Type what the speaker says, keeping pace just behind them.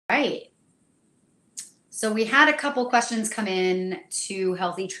right. So we had a couple questions come in to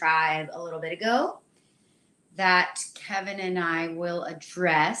Healthy Tribe a little bit ago that Kevin and I will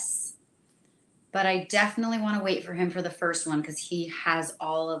address, but I definitely want to wait for him for the first one because he has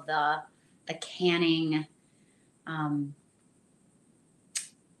all of the canning. Um,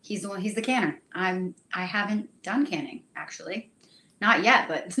 he's the canner. I haven't done canning actually, not yet,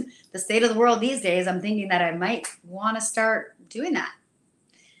 but the state of the world these days, I'm thinking that I might want to start doing that.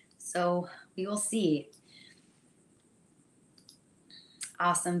 So we will see.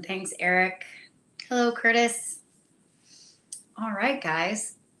 Awesome. Thanks, Eric. Hello, Curtis. All right,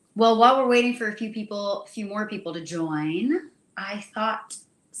 guys. Well, while we're waiting for a few more people to join, I thought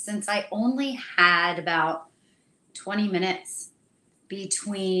since I only had about 20 minutes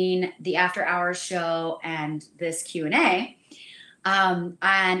between the after hours show and this Q&A, and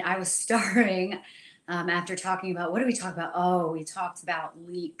I was starting after talking about, what did we talk about? Oh, we talked about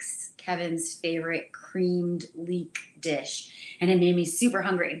leeks, Kevin's favorite creamed leek dish, and it made me super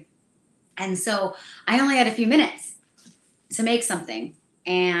hungry. And so I only had a few minutes to make something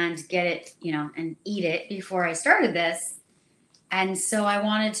and get it, and eat it before I started this. And so I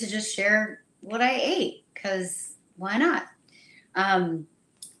wanted to just share what I ate because why not?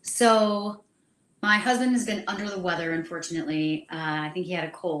 So my husband has been under the weather, unfortunately. I think he had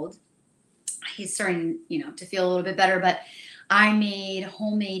a cold. He's starting, to feel a little bit better, but I made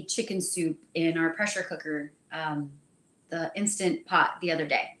homemade chicken soup in our pressure cooker, the Instant Pot the other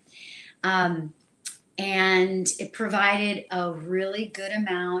day. And it provided a really good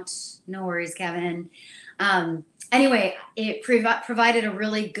amount. No worries, Kevin. Anyway, it provided a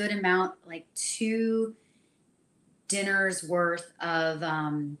really good amount, like 2 dinners worth of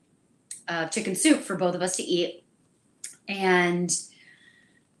chicken soup for both of us to eat. And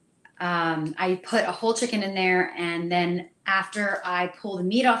I put a whole chicken in there. And then after I pull the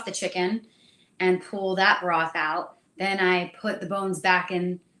meat off the chicken and pull that broth out, then I put the bones back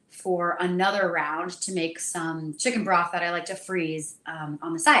in for another round to make some chicken broth that I like to freeze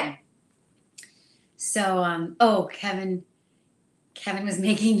on the side. So, Kevin was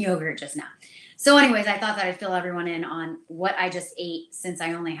making yogurt just now. So anyways, I thought that I'd fill everyone in on what I just ate since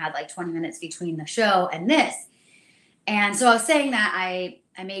I only had like 20 minutes between the show and this. And so I was saying that I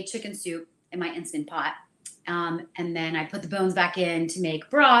made chicken soup in my Instant Pot. And then I put the bones back in to make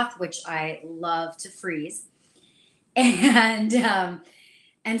broth, which I love to freeze. And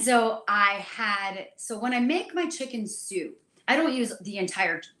so when I make my chicken soup, I don't use the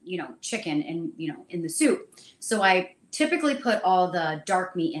entire, chicken in the soup. So I typically put all the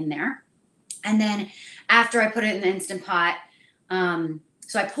dark meat in there. And then after I put it in the Instant Pot,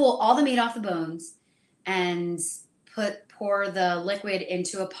 so I pull all the meat off the bones and pour the liquid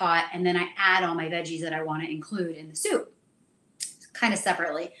into a pot. And then I add all my veggies that I want to include in the soup, kind of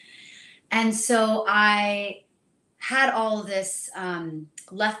separately. And so I had all of this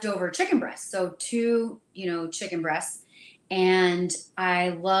leftover chicken breast. So 2, chicken breasts. And I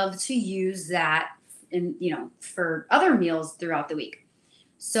love to use that for other meals throughout the week.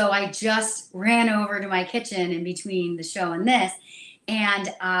 So I just ran over to my kitchen in between the show and this, and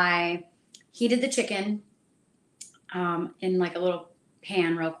I heated the chicken in like a little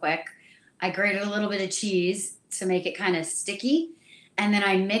pan real quick. I grated a little bit of cheese to make it kind of sticky. And then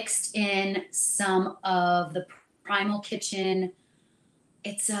I mixed in some of the Primal Kitchen.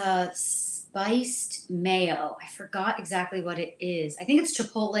 It's a spiced mayo. I forgot exactly what it is. I think it's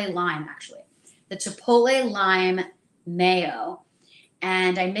chipotle lime, actually. The chipotle lime mayo.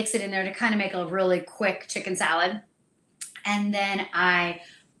 And I mix it in there to kind of make a really quick chicken salad. And then I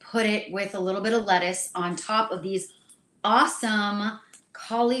put it with a little bit of lettuce on top of these awesome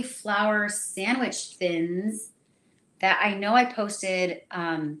cauliflower sandwich thins that I know I posted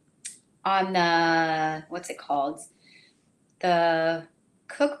on the, what's it called? The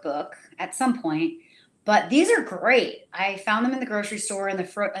cookbook at some point. But these are great. I found them in the grocery store in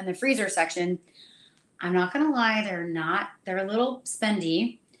the freezer section. I'm not going to lie, they're a little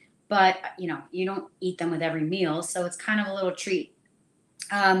spendy, but you don't eat them with every meal. So it's kind of a little treat.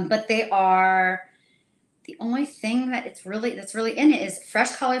 But they are, the only thing that's really in it is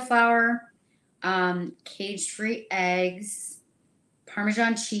fresh cauliflower, cage-free eggs,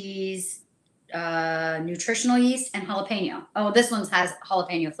 Parmesan cheese, nutritional yeast, and jalapeno. Oh, this one has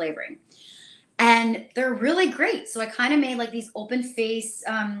jalapeno flavoring. And they're really great. So I kind of made like these open face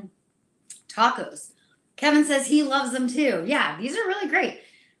tacos. Kevin says he loves them too. Yeah, these are really great.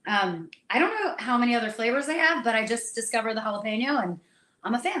 I don't know how many other flavors they have, but I just discovered the jalapeno and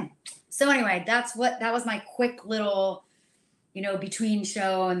I'm a fan. So anyway, that was my quick little between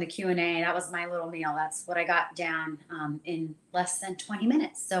show and the Q&A. That was my little meal. That's what I got down in less than 20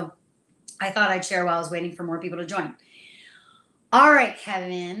 minutes. So I thought I'd share while I was waiting for more people to join. All right,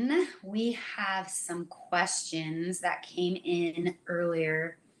 Kevin, we have some questions that came in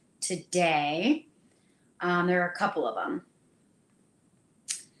earlier today. There are a couple of them.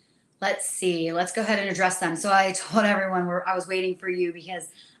 Let's see. Let's go ahead and address them. So I told everyone I was waiting for you because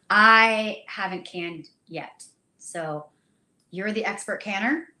I haven't canned yet. So you're the expert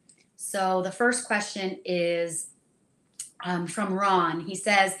canner. So the first question is from Ron. He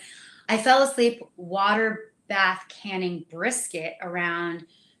says, I fell asleep water bath canning brisket around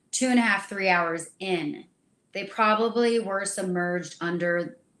 2.5, 3 hours in. They probably were submerged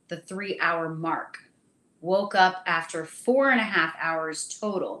under the 3-hour mark. Woke up after 4.5 hours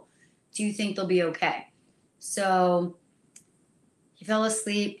total. Do you think they'll be okay? So he fell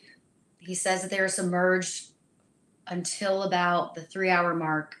asleep. He says that they were submerged until about the 3-hour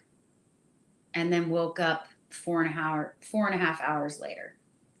mark and then woke up 4.5 hours later.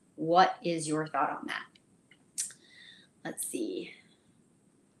 What is your thought on that? Let's see.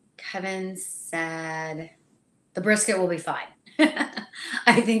 Kevin said the brisket will be fine.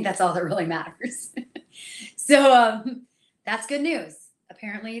 I think that's all that really matters. So that's good news.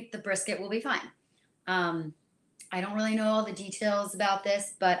 Apparently the brisket will be fine. I don't really know all the details about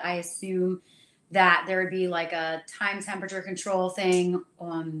this, but I assume that there would be like a time temperature control thing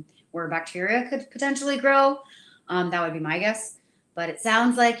where bacteria could potentially grow. That would be my guess. But it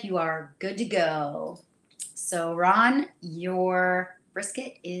sounds like you are good to go. So Ron, your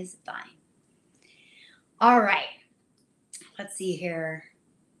brisket is fine. All right. Let's see here.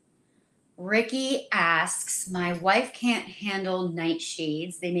 Ricky asks, my wife can't handle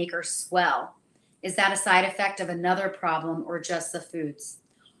nightshades. They make her swell. Is that a side effect of another problem or just the foods?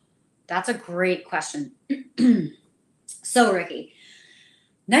 That's a great question. So, Ricky,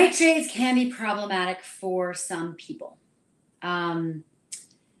 nightshades can be problematic for some people.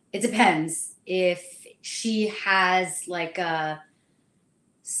 It depends. If she has like a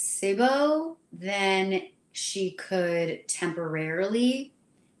SIBO, then she could temporarily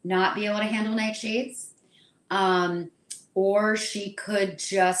not be able to handle nightshades. Or she could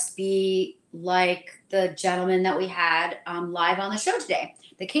just be like the gentleman that we had live on the show today,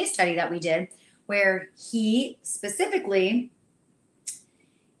 the case study that we did, where he specifically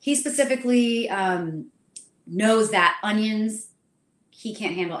knows that onions, he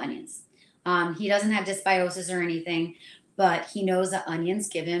can't handle onions. He doesn't have dysbiosis or anything, but he knows that onions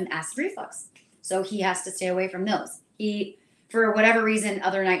give him acid reflux. So he has to stay away from those. For whatever reason,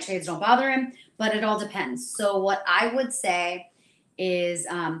 other nightshades don't bother him, but it all depends. So what I would say is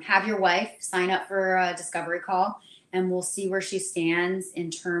have your wife sign up for a discovery call, and we'll see where she stands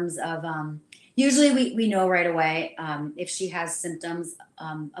in terms of, usually we know right away if she has symptoms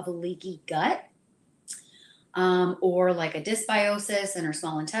of a leaky gut or like a dysbiosis in her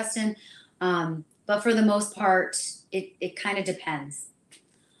small intestine. But for the most part, it kind of depends.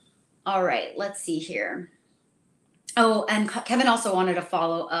 All right, let's see here. Oh, and Kevin also wanted to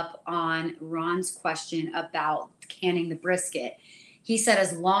follow up on Ron's question about canning the brisket. He said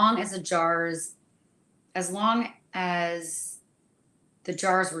as long as the jars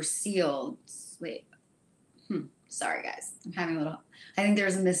were sealed. Wait. Sorry, guys. I'm having I think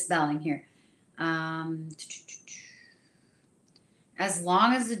there's a misspelling here. As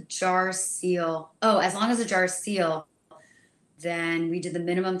long as the jars seal, then we did the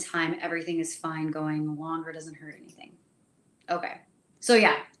minimum time. Everything is fine. Going longer doesn't hurt anything. Okay. So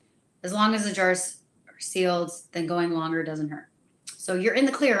yeah, as long as the jars are sealed, then going longer doesn't hurt. So you're in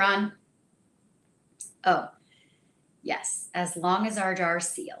the clear, Ron. Oh, yes. As long as our jars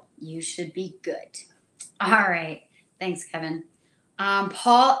seal, you should be good. All right. Thanks, Kevin.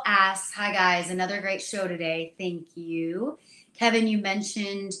 Paul asks, hi guys, another great show today. Thank you. Kevin, you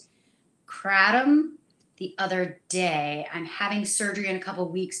mentioned kratom the other day. I'm having surgery in a couple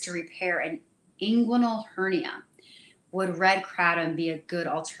of weeks to repair an inguinal hernia. Would red kratom be a good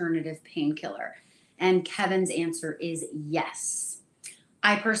alternative painkiller? And Kevin's answer is yes.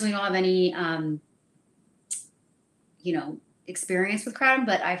 I personally don't have any, experience with kratom,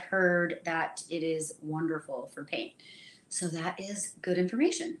 but I've heard that it is wonderful for pain. So that is good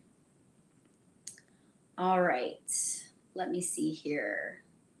information. All right. Let me see here.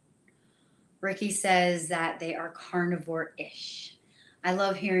 Ricky says that they are carnivore-ish. I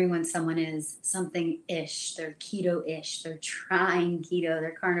love hearing when someone is something-ish. They're keto-ish. They're trying keto.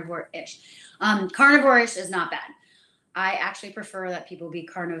 They're carnivore-ish. Carnivore-ish is not bad. I actually prefer that people be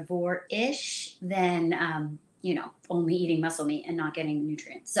carnivore-ish than only eating muscle meat and not getting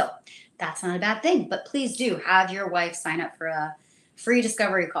nutrients. So that's not a bad thing. But please do have your wife sign up for a free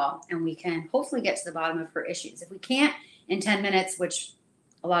discovery call, and we can hopefully get to the bottom of her issues. If we can't in 10 minutes, which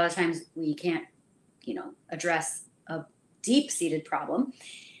a lot of times we can't, address a deep-seated problem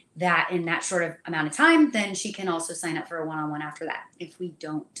that in that short of amount of time, then she can also sign up for a one-on-one after that if we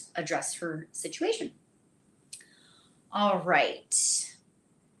don't address her situation. All right.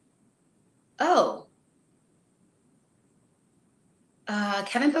 Oh,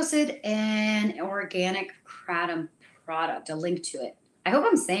 Kevin posted an organic kratom product, a link to it. I hope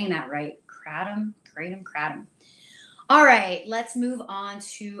I'm saying that right. Kratom. All right, let's move on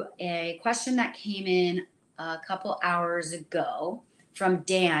to a question that came in a couple hours ago from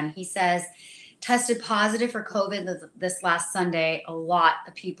Dan. He says, tested positive for COVID this last Sunday. A lot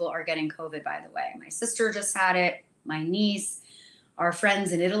of people are getting COVID, by the way. My sister just had it, my niece, our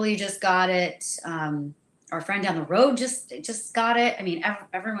friends in Italy just got it. Our friend down the road just got it. I mean,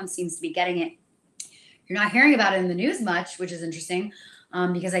 everyone seems to be getting it. You're not hearing about it in the news much, which is interesting,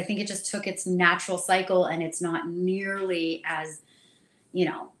 because I think it just took its natural cycle, and it's not nearly as,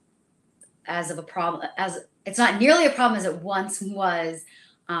 as of a problem as it's not nearly a problem as it once was.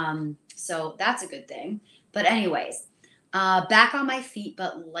 So that's a good thing. But anyways, back on my feet,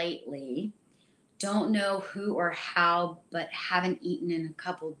 but lightly. Don't know who or how, but haven't eaten in a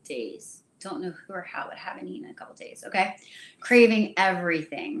couple days. Don't know who or how, but haven't eaten in a couple days. Okay. Craving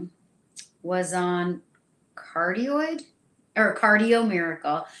everything. Was on Cardioid or Cardio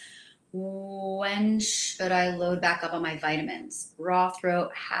Miracle. When should I load back up on my vitamins? Raw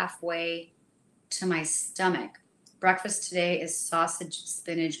throat halfway to my stomach. Breakfast today is sausage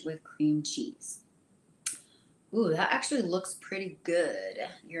spinach with cream cheese. Ooh, that actually looks pretty good.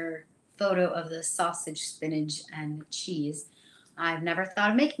 Your photo of the sausage, spinach, and cheese. I've never thought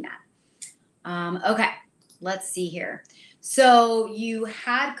of making that. Okay, let's see here. So you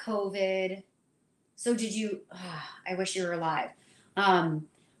had COVID. So did you? I wish you were alive. I'm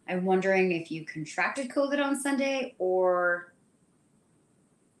wondering if you contracted COVID on Sunday, or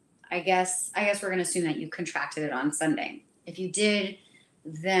I guess we're going to assume that you contracted it on Sunday. If you did,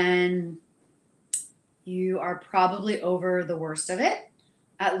 then you are probably over the worst of it.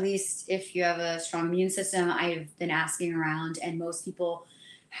 At least if you have a strong immune system. I've been asking around, and most people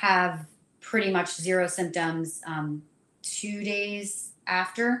have pretty much zero symptoms 2 days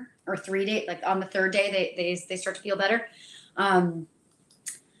after, or 3 days, like on the third day, they start to feel better. And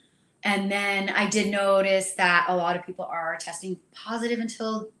then I did notice that a lot of people are testing positive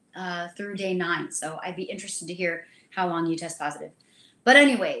until through day 9. So I'd be interested to hear how long you test positive. But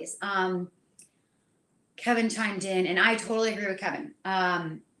anyways, Kevin chimed in, and I totally agree with Kevin.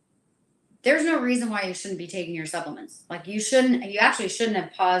 There's no reason why you shouldn't be taking your supplements. Like you actually shouldn't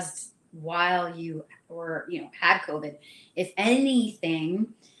have paused while you were, had COVID. If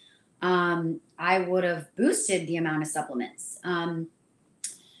anything, I would have boosted the amount of supplements.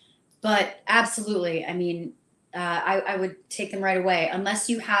 But absolutely, I mean, I would take them right away, unless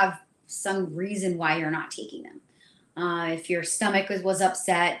you have some reason why you're not taking them. If your stomach was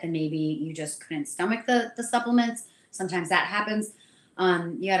upset, then maybe you just couldn't stomach the supplements. Sometimes that happens.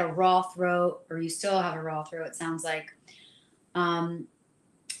 You had a raw throat, or you still have a raw throat, it sounds like.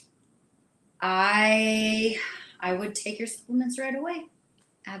 I would take your supplements right away.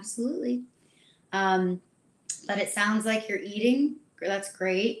 Absolutely. But it sounds like you're eating. That's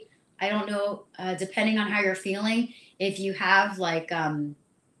great. I don't know, depending on how you're feeling, if you have like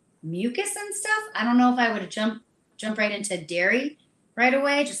mucus and stuff, I don't know if I would jump right into dairy right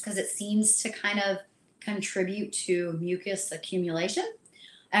away, just because it seems to kind of contribute to mucus accumulation.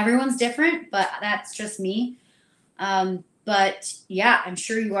 Everyone's different, but that's just me. But yeah, I'm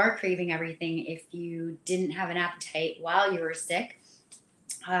sure you are craving everything if you didn't have an appetite while you were sick.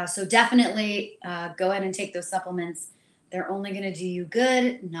 So definitely go ahead and take those supplements. They're only going to do you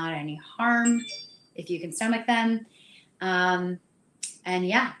good, not any harm, if you can stomach them. And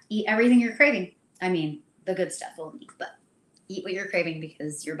yeah, eat everything you're craving. I mean, the good stuff only, but eat what you're craving,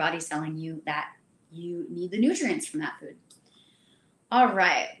 because your body's telling you that you need the nutrients from that food. All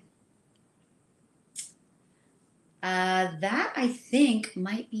right. That I think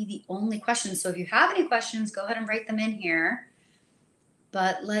might be the only question. So if you have any questions, go ahead and write them in here.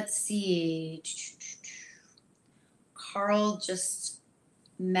 But let's see. Carl just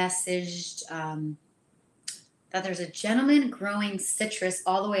messaged that there's a gentleman growing citrus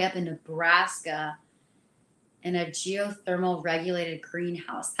all the way up in Nebraska in a geothermal regulated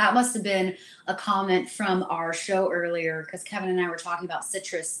greenhouse. That must have been a comment from our show earlier, because Kevin and I were talking about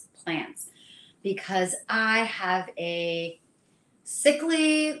citrus plants. Because I have a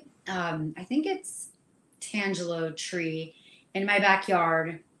sickly, I think it's tangelo tree in my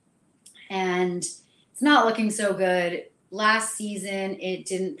backyard, and it's not looking so good. Last season, it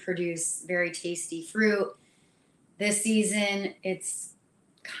didn't produce very tasty fruit. This season, it's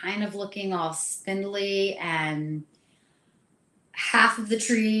kind of looking all spindly, and half of the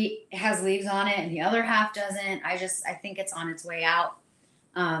tree has leaves on it and the other half doesn't. I think it's on its way out.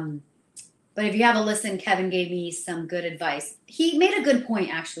 Um, but if you have a listen, Kevin gave me some good advice. He made a good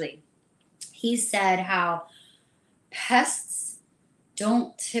point, actually. He said how pests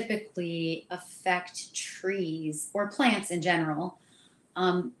don't typically affect trees or plants in general,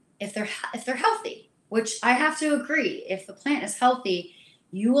 if they're healthy, which I have to agree. If the plant is healthy,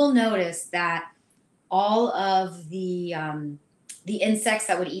 you will notice that all of the insects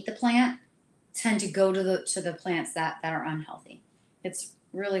that would eat the plant tend to go to the plants that are unhealthy. It's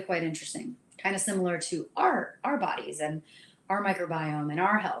really quite interesting, kind of similar to our bodies and our microbiome and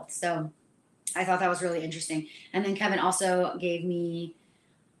our health. So I thought that was really interesting. And then Kevin also gave me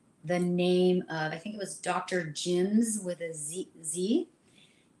the name of, I think it was Dr. Jim's with a Z,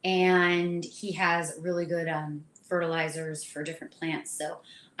 and he has really good fertilizers for different plants. So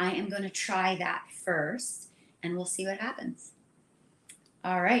I am going to try that first, and we'll see what happens.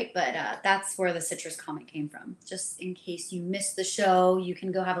 All right, but that's where the citrus comment came from. Just in case you missed the show, you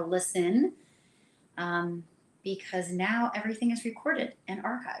can go have a listen, because now everything is recorded and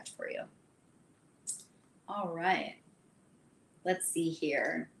archived for you. All right, let's see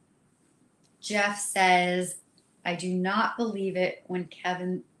here. Jeff says, I did not believe it when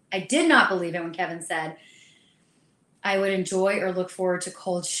Kevin said I would enjoy or look forward to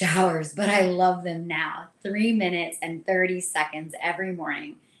cold showers, but I love them now. 3 minutes and 30 seconds every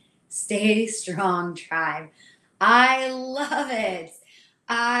morning. Stay strong, tribe. I love it.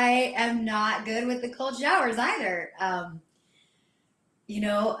 I am not good with the cold showers either. I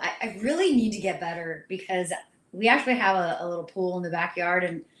really need to get better, because we actually have a little pool in the backyard,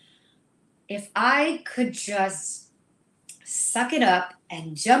 and if I could just suck it up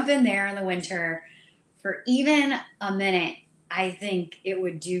and jump in there in the winter for even a minute, I think it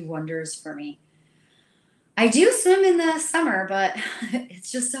would do wonders for me. I do swim in the summer, but it's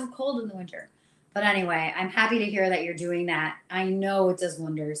just so cold in the winter. But anyway, I'm happy to hear that you're doing that. I know it does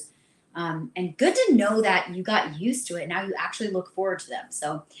wonders. And good to know that you got used to it. Now you actually look forward to them.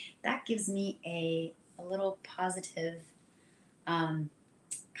 So that gives me a little positive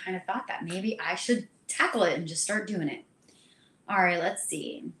kind of thought that maybe I should tackle it and just start doing it. All right, let's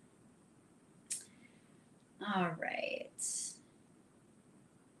see. All right.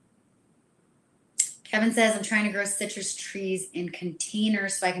 Kevin says, I'm trying to grow citrus trees in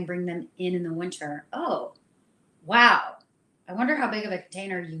containers so I can bring them in the winter. Oh, wow. I wonder how big of a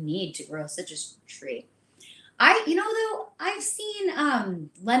container you need to grow a citrus tree. I've seen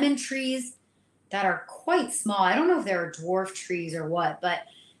lemon trees that are quite small. I don't know if they're dwarf trees or what, but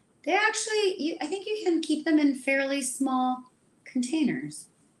they actually, I think you can keep them in fairly small containers.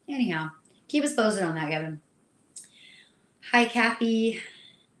 Anyhow, keep us posted on that, Kevin. Hi, Kathy.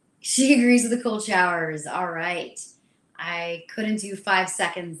 She agrees with the cold showers. All right. I couldn't do 5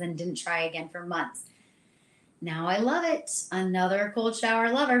 seconds and didn't try again for months. Now I love it. Another cold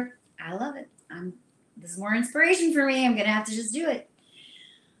shower lover. I love it. This is more inspiration for me. I'm going to have to just do it.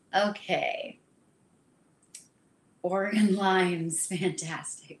 Okay. Oregon limes.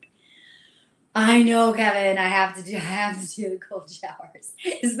 Fantastic. I know, Kevin. I have to do the cold showers,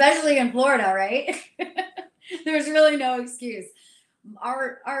 especially in Florida, right? There's really no excuse.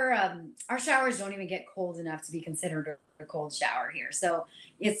 Our showers don't even get cold enough to be considered a cold shower here, so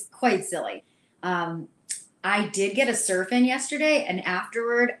it's quite silly. I did get a surf in yesterday, and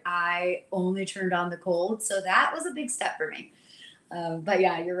afterward I only turned on the cold, so that was a big step for me. But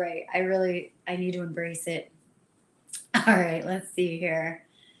yeah, you're right. I need to embrace it. All right, let's see here.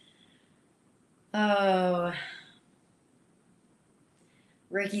 Oh,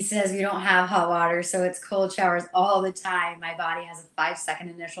 Ricky says we don't have hot water, so it's cold showers all the time. My body has a 5-second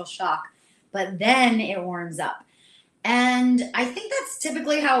initial shock, but then it warms up. And I think that's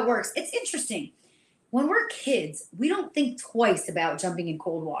typically how it works. It's interesting. When we're kids, we don't think twice about jumping in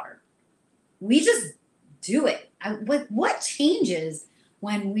cold water. We just do it. What changes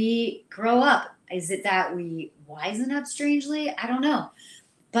when we grow up? Is it that we wisen up strangely? I don't know.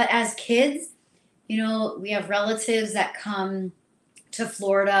 But as kids, we have relatives that come to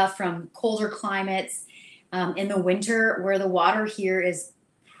Florida from colder climates in the winter, where the water here is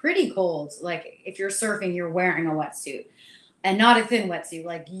pretty cold. Like if you're surfing, you're wearing a wetsuit, and not a thin wetsuit.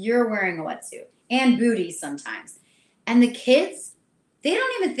 Like you're wearing a wetsuit and booties sometimes. And the kids, they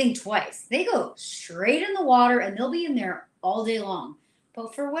don't even think twice. They go straight in the water and they'll be in there all day long.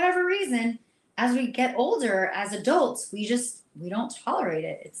 But for whatever reason, as we get older, as adults, we don't tolerate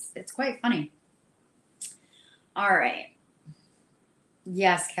it. It's quite funny. All right.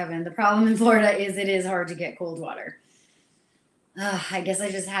 Yes, Kevin. The problem in Florida is it is hard to get cold water. I guess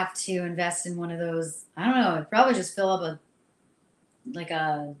I just have to invest in one of those. I don't know. I'd probably just fill up a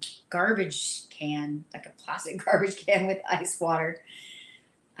garbage can, like a plastic garbage can with ice water.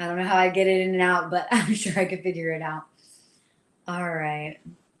 I don't know how I get it in and out, but I'm sure I could figure it out. All right.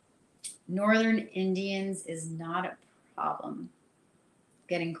 Northern Indians is not a problem.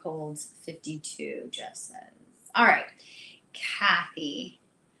 Getting colds, 52, Jeff says. All right. Kathy,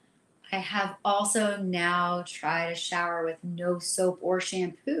 I have also now tried a shower with no soap or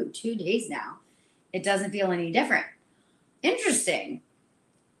shampoo 2 days now. It doesn't feel any different. Interesting.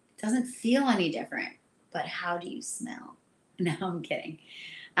 It doesn't feel any different. But how do you smell? No, I'm kidding.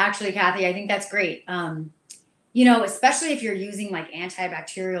 Actually, Kathy, I think that's great. Especially if you're using like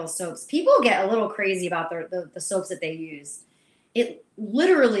antibacterial soaps, people get a little crazy about the soaps that they use. It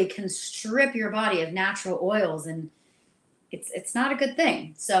literally can strip your body of natural oils, and it's not a good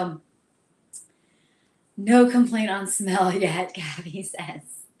thing. So no complaint on smell yet, Gabby says.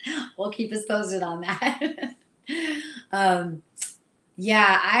 We'll keep us posted on that.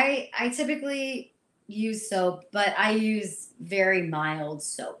 Yeah, I typically use soap, but I use very mild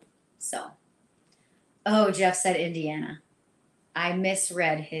soap. So, oh, Jeff said Indiana. I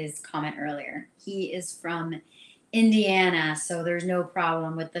misread his comment earlier. He is from Indiana, so there's no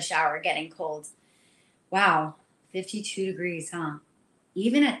problem with the shower getting cold. Wow, 52 degrees, huh?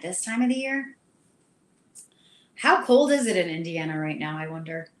 Even at this time of the year? How cold is it in Indiana right now, I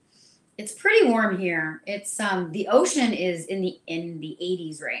wonder? It's pretty warm here. It's the ocean is in the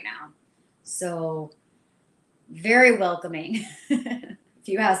 80s right now. So very welcoming, if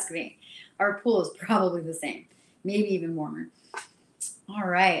you ask me. Our pool is probably the same, maybe even warmer. All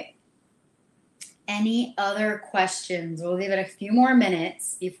right. Any other questions? We'll leave it a few more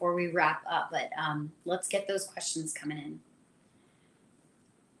minutes before we wrap up, but let's get those questions coming in.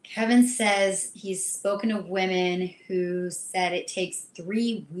 Kevin says he's spoken to women who said it takes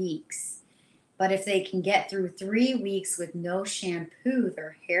 3 weeks, but if they can get through 3 weeks with no shampoo,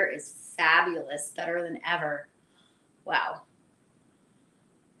 their hair is fabulous, better than ever. Wow.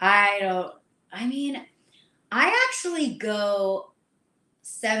 I actually go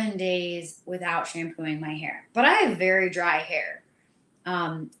 7 days without shampooing my hair, but I have very dry hair.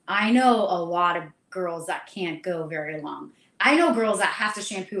 I know a lot of girls that can't go very long. I know girls that have to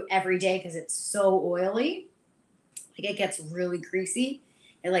shampoo every day because it's so oily. Like it gets really greasy.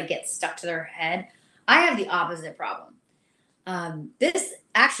 It like gets stuck to their head. I have the opposite problem. This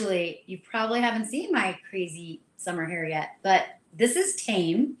actually, you probably haven't seen my crazy summer hair yet, but this is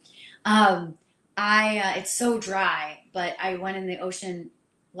tame. It's so dry, but I went in the ocean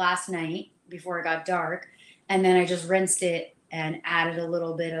last night before it got dark, and then I just rinsed it and added a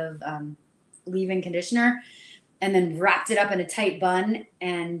little bit of leave-in conditioner, and then wrapped it up in a tight bun.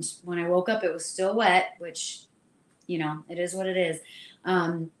 And when I woke up, it was still wet, which it is what it is.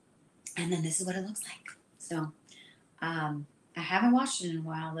 And then this is what it looks like. So I haven't washed it in a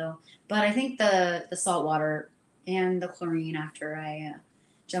while though, but I think the salt water and the chlorine after I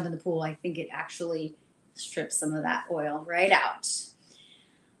jump in the pool, I think it actually strips some of that oil right out.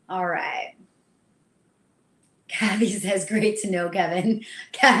 All right. Kathy says, great to know, Kevin.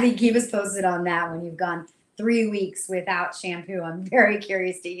 Kathy, keep us posted on that when you've gone 3 weeks without shampoo. I'm very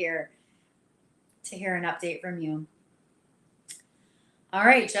curious to hear an update from you. All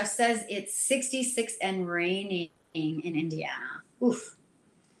right. Jeff says it's 66 and raining in Indiana. Oof.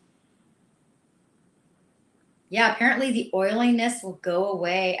 Yeah, apparently the oiliness will go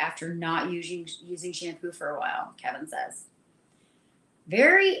away after not using shampoo for a while, Kevin says.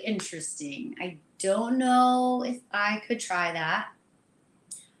 Very interesting. I don't know if I could try that.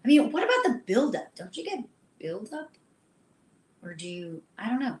 I mean, what about the buildup? Don't you get buildup? Or do you, I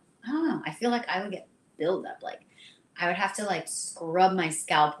don't know. I feel like I would get buildup. Like I would have to like scrub my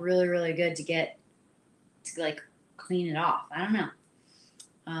scalp really, really good to like clean it off. I don't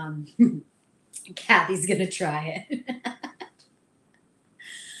know. Kathy's gonna try it.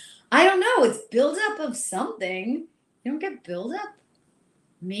 I don't know. It's buildup of something. You don't get buildup?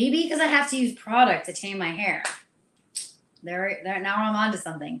 Maybe because I have to use product to tame my hair. There. Now I'm onto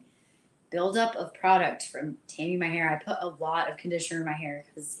something. Buildup of product from taming my hair. I put a lot of conditioner in my hair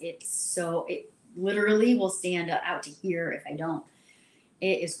because it literally will stand out to here if I don't.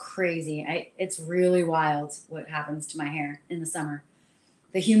 It is crazy. It's really wild what happens to my hair in the summer.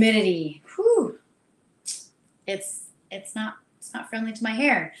 The humidity, whew, it's not friendly to my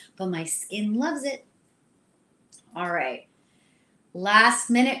hair, but my skin loves it. All right. Last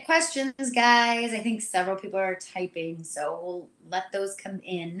minute questions, guys. I think several people are typing, so we'll let those come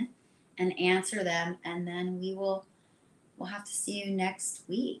in and answer them, and then we'll have to see you next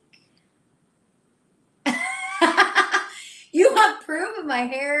week. You have proof of my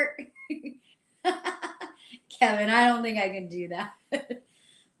hair? Kevin, I don't think I can do that.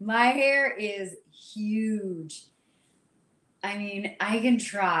 My hair is huge. I mean, I can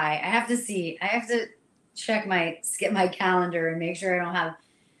try. I have to see. I have to check skip my calendar and make sure I don't have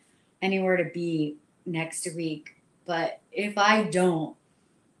anywhere to be next week. But if I don't,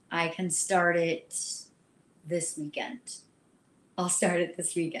 I can start it this weekend. I'll start it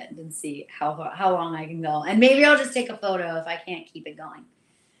this weekend and see how long I can go. And maybe I'll just take a photo if I can't keep it going.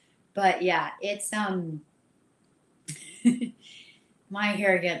 But yeah, it's my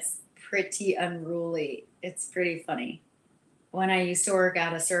hair gets pretty unruly. It's pretty funny. When I used to work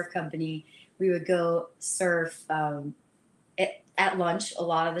at a surf company, we would go surf at lunch a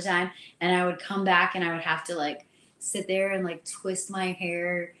lot of the time, and I would come back and I would have to like sit there and like twist my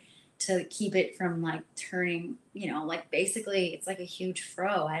hair to keep it from like turning, like basically it's like a huge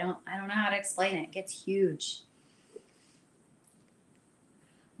fro. I don't know how to explain it. It gets huge.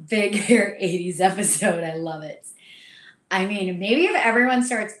 Big hair 80s episode. I love it. I mean, maybe if everyone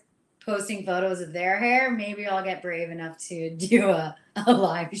starts posting photos of their hair, maybe I'll get brave enough to do a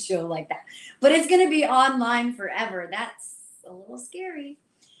live show like that. But it's going to be online forever. That's a little scary.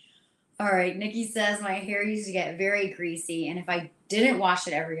 All right. Nikki says my hair used to get very greasy, and if I didn't wash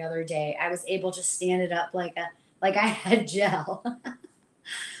it every other day, I was able to stand it up like I had gel.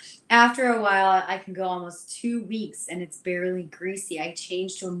 After a while, I can go almost 2 weeks and it's barely greasy. I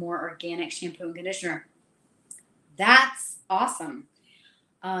changed to a more organic shampoo and conditioner. That's awesome.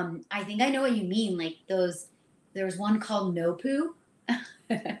 I think I know what you mean. Like those, there was one called No Poo.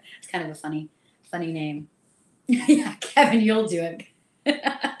 It's kind of a funny name. Yeah, Kevin, you'll do it.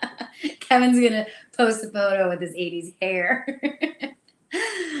 Kevin's gonna post a photo with his 80s hair.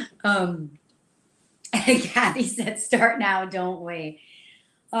 um, Kathy said, "Start now, don't wait."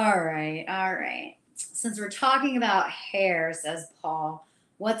 All right, all right. Since we're talking about hair, says Paul,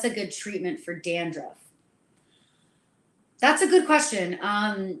 what's a good treatment for dandruff? That's a good question.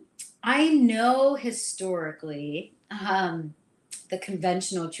 I know historically, the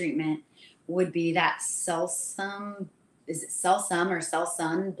conventional treatment would be that Celsum. Is it Celsum or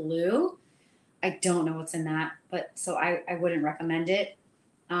Celsun Blue? I don't know what's in that, but so I wouldn't recommend it.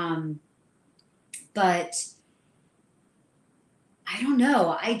 But I don't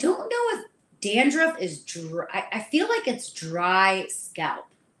know. I don't know if dandruff is dry. I feel like it's dry scalp.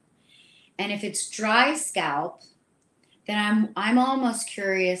 And if it's dry scalp, then I'm almost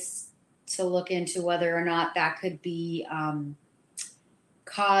curious to look into whether or not that could be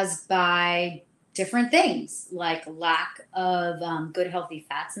caused by different things like lack of good healthy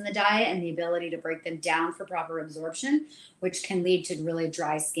fats in the diet and the ability to break them down for proper absorption, which can lead to really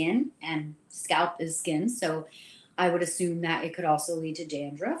dry skin, and scalp is skin, so I would assume that it could also lead to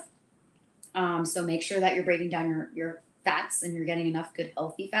dandruff. So make sure that you're breaking down your fats and you're getting enough good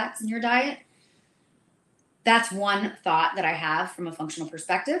healthy fats in your diet. That's one thought that I have from a functional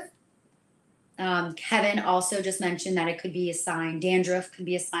perspective. Kevin also just mentioned that it could be a sign, dandruff could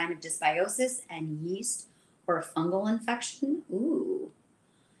be a sign of dysbiosis and yeast or a fungal infection. Ooh.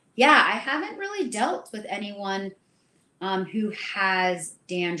 Yeah, I haven't really dealt with anyone who has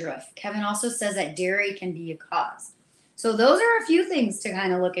dandruff. Kevin also says that dairy can be a cause. So those are a few things to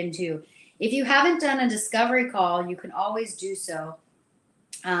kind of look into. If you haven't done a discovery call, you can always do so.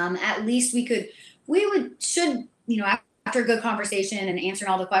 At least should, after a good conversation and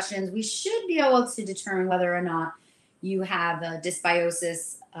answering all the questions, we should be able to determine whether or not you have a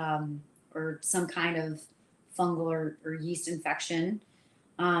dysbiosis or some kind of fungal or yeast infection.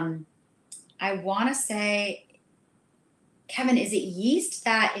 I want to say, Kevin, is it yeast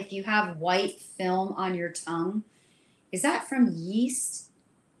that if you have white film on your tongue, is that from yeast?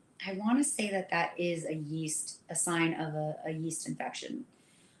 I want to say that is a sign of a yeast infection.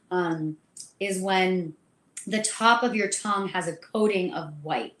 Is when the top of your tongue has a coating of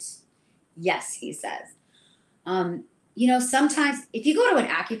white. Yes, he says. Sometimes if you go to an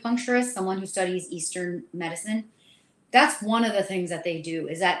acupuncturist, someone who studies Eastern medicine, that's one of the things that they do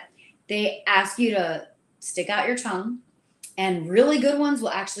is that they ask you to stick out your tongue, and really good ones will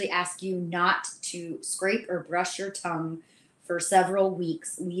actually ask you not to scrape or brush your tongue for several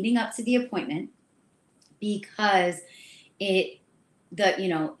weeks leading up to the appointment, because it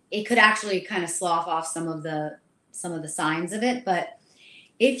could actually kind of slough off some of the signs of it. But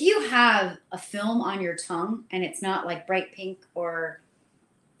if you have a film on your tongue and it's not like bright pink, or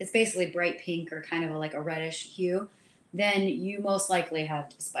it's basically bright pink or kind of like a reddish hue, then you most likely have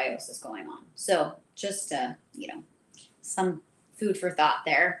dysbiosis going on. So just, some food for thought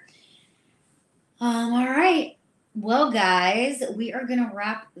there. All right. Well, guys, we are going to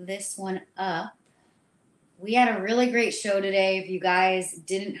wrap this one up. We had a really great show today. If you guys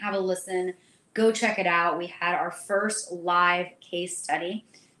didn't have a listen, go check it out. We had our first live case study.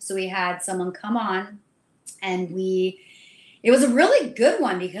 So we had someone come on and it was a really good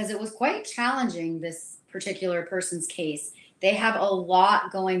one because it was quite challenging, this particular person's case. They have a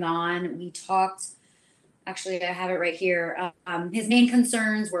lot going on. We talked, actually, I have it right here. His main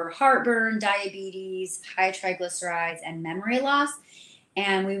concerns were heartburn, diabetes, high triglycerides, and memory loss.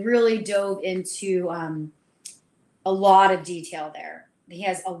 And we really dove into a lot of detail there. He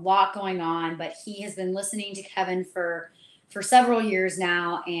has a lot going on, but he has been listening to Kevin for several years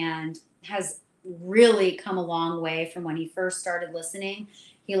now and has really come a long way from when he first started listening.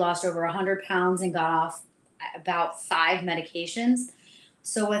 He lost over 100 pounds and got off about 5 medications.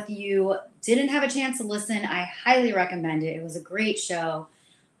 So if you didn't have a chance to listen, I highly recommend it. It was a great show,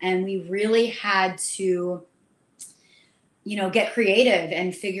 and we really had to get creative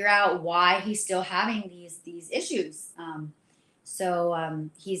and figure out why he's still having these issues.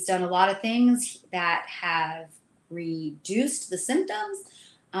 He's done a lot of things that have reduced the symptoms,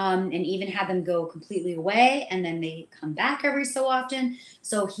 and even had them go completely away, and then they come back every so often.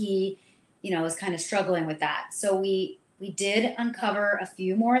 So he, is kind of struggling with that. So we did uncover a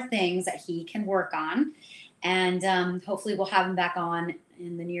few more things that he can work on, and hopefully we'll have him back on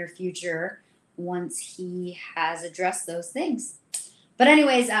in the near future once he has addressed those things. But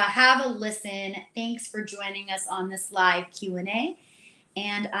anyways, have a listen. Thanks for joining us on this live Q&A,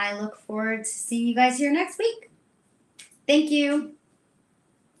 and I look forward to seeing you guys here next week. Thank you.